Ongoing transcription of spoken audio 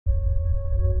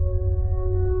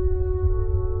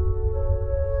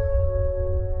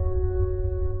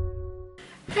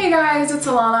Hey guys, it's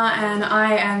Alanah and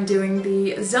I am doing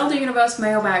the Zelda Universe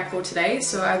mailbag for today,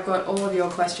 so I've got all of your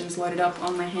questions loaded up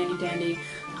on my handy dandy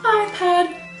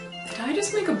iPad. Did I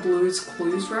just make a Blue's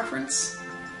Clues reference?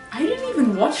 I didn't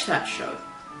even watch that show.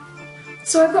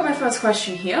 So I've got my first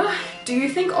question here. Do you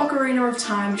think Ocarina of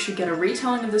Time should get a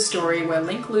retelling of the story where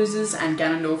Link loses and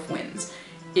Ganondorf wins?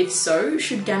 If so,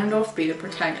 should Ganondorf be the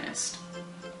protagonist?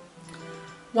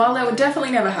 While that would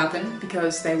definitely never happen,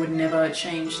 because they would never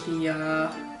change the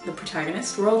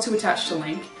protagonist, we're all too attached to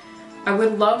Link, I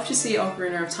would love to see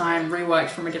Ocarina of Time reworked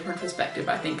from a different perspective.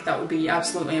 I think that would be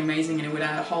absolutely amazing and it would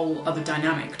add a whole other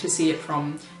dynamic to see it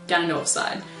from Ganondorf's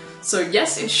side. So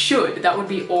yes, it should. That would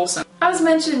be awesome. As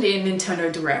mentioned in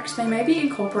Nintendo Direct, they may be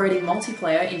incorporating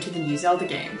multiplayer into the new Zelda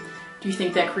game. Do you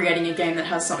think they're creating a game that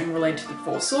has something related to the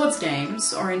Four Swords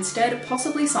games, or instead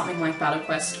possibly something like Battle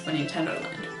Quest for Nintendo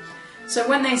Land? So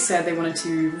when they said they wanted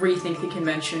to rethink the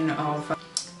convention of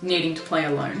needing to play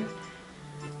alone,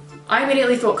 I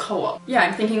immediately thought co-op. Yeah,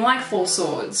 I'm thinking like Four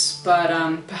Swords, but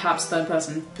perhaps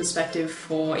third-person perspective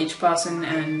for each person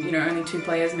and, you know, only two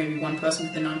players, maybe one person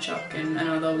with a nunchuck and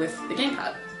another with the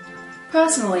gamepad.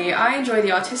 Personally, I enjoy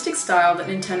the artistic style that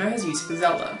Nintendo has used for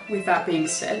Zelda. With that being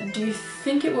said, do you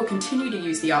think it will continue to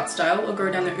use the art style or go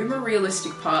down the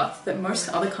uber-realistic path that most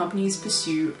other companies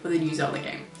pursue for the new Zelda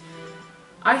game?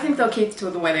 I think they'll keep to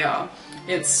it the way they are.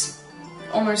 It's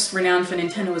almost renowned for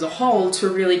Nintendo as a whole to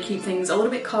really keep things a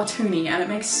little bit cartoony, and it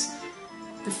makes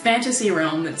the fantasy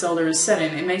realm that Zelda is set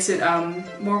in, it makes it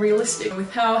more realistic.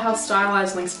 With how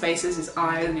stylized Link's face is, his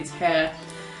eyes and his hair,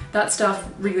 that stuff,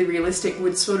 really realistic,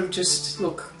 would sort of just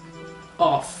look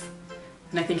off.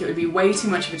 And I think it would be way too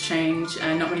much of a change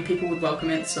and not many people would welcome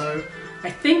it, so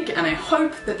I think and I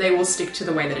hope that they will stick to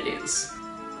the way that it is.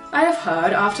 I have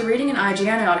heard, after reading an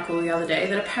IGN article the other day,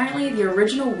 that apparently the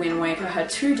original Wind Waker had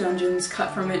 2 dungeons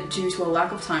cut from it due to a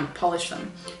lack of time to polish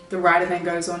them. The writer then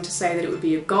goes on to say that it would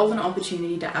be a golden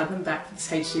opportunity to add them back for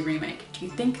this HD remake. Do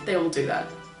you think they will do that?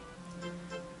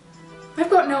 I've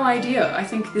got no idea. I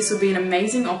think this would be an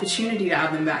amazing opportunity to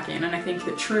add them back in, and I think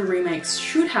that true remakes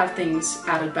should have things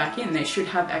added back in. They should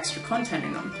have extra content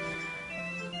in them.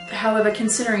 However,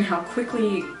 considering how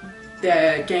quickly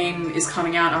their game is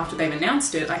coming out after they've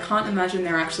announced it, I can't imagine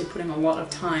they're actually putting a lot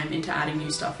of time into adding new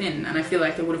stuff in, and I feel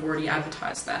like they would have already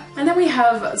advertised that. And then we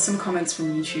have some comments from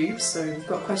YouTube, so we've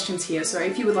got questions here, so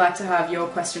if you would like to have your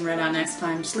question read out next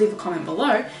time, just leave a comment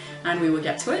below and we will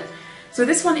get to it. So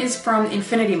this one is from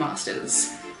Infinity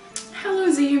Masters.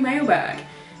 Hello ZU Mailbag.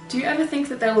 Do you ever think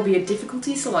that there will be a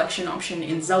difficulty selection option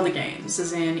in Zelda games,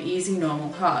 as in easy,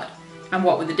 normal, hard? And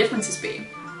what would the differences be?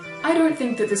 I don't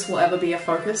think that this will ever be a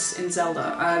focus in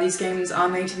Zelda. These games are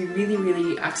made to be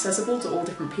really accessible to all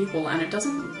different people, and it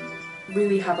doesn't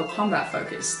really have a combat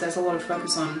focus. There's a lot of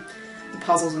focus on the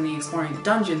puzzles and the exploring the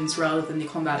dungeons rather than the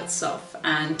combat itself,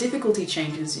 and difficulty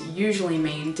changes usually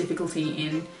mean difficulty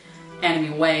in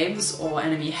enemy waves or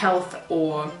enemy health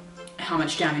or how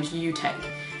much damage you take.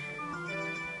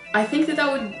 I think that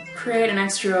that would create an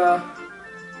extra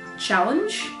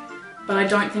challenge, but I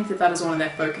don't think that that is one of their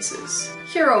focuses.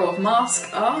 Hero of Mask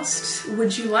asked,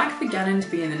 would you like for Ganon to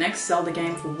be in the next Zelda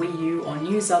game for Wii U or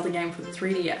new Zelda game for the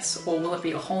 3DS, or will it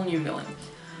be a whole new villain?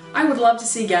 I would love to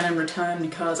see Ganon return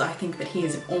because I think that he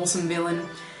is an awesome villain,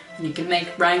 and you can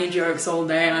make Ranger jokes all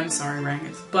day. I'm sorry,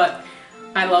 Rangers, but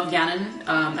I love Ganon.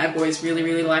 I've always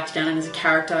really liked Ganon as a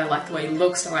character. I like the way he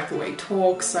looks, I like the way he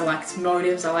talks, I like his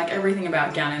motives, I like everything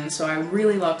about Ganon, so I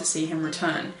really love to see him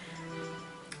return.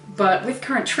 But with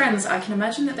current trends, I can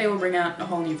imagine that they will bring out a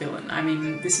whole new villain. I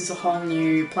mean, this is a whole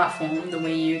new platform. The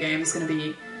Wii U game is going to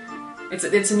be...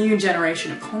 It's a new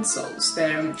generation of consoles.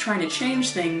 They're trying to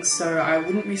change things, so I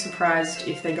wouldn't be surprised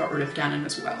if they got rid of Ganon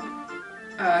as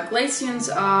well. Glacians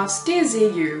asks, Dear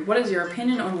ZU, what is your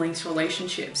opinion on Link's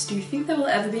relationships? Do you think there will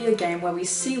ever be a game where we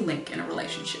see Link in a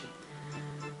relationship?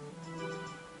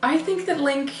 I think that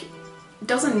Link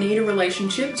doesn't need a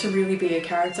relationship to really be a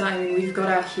character. I mean, we've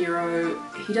got our hero,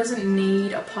 he doesn't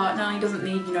need a partner, he doesn't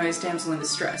need, you know, his damsel in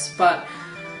distress, but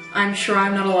I'm sure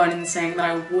I'm not alone in saying that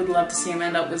I would love to see him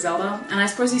end up with Zelda, and I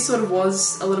suppose he sort of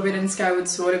was a little bit in Skyward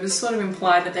Sword. It was sort of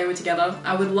implied that they were together.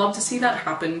 I would love to see that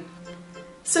happen.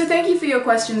 So thank you for your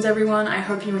questions, everyone. I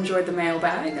hope you enjoyed the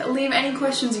mailbag. Leave any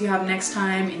questions you have next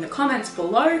time in the comments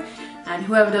below, and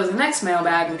whoever does the next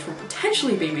mailbag, which will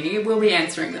potentially be me, will be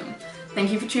answering them.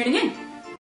 Thank you for tuning in.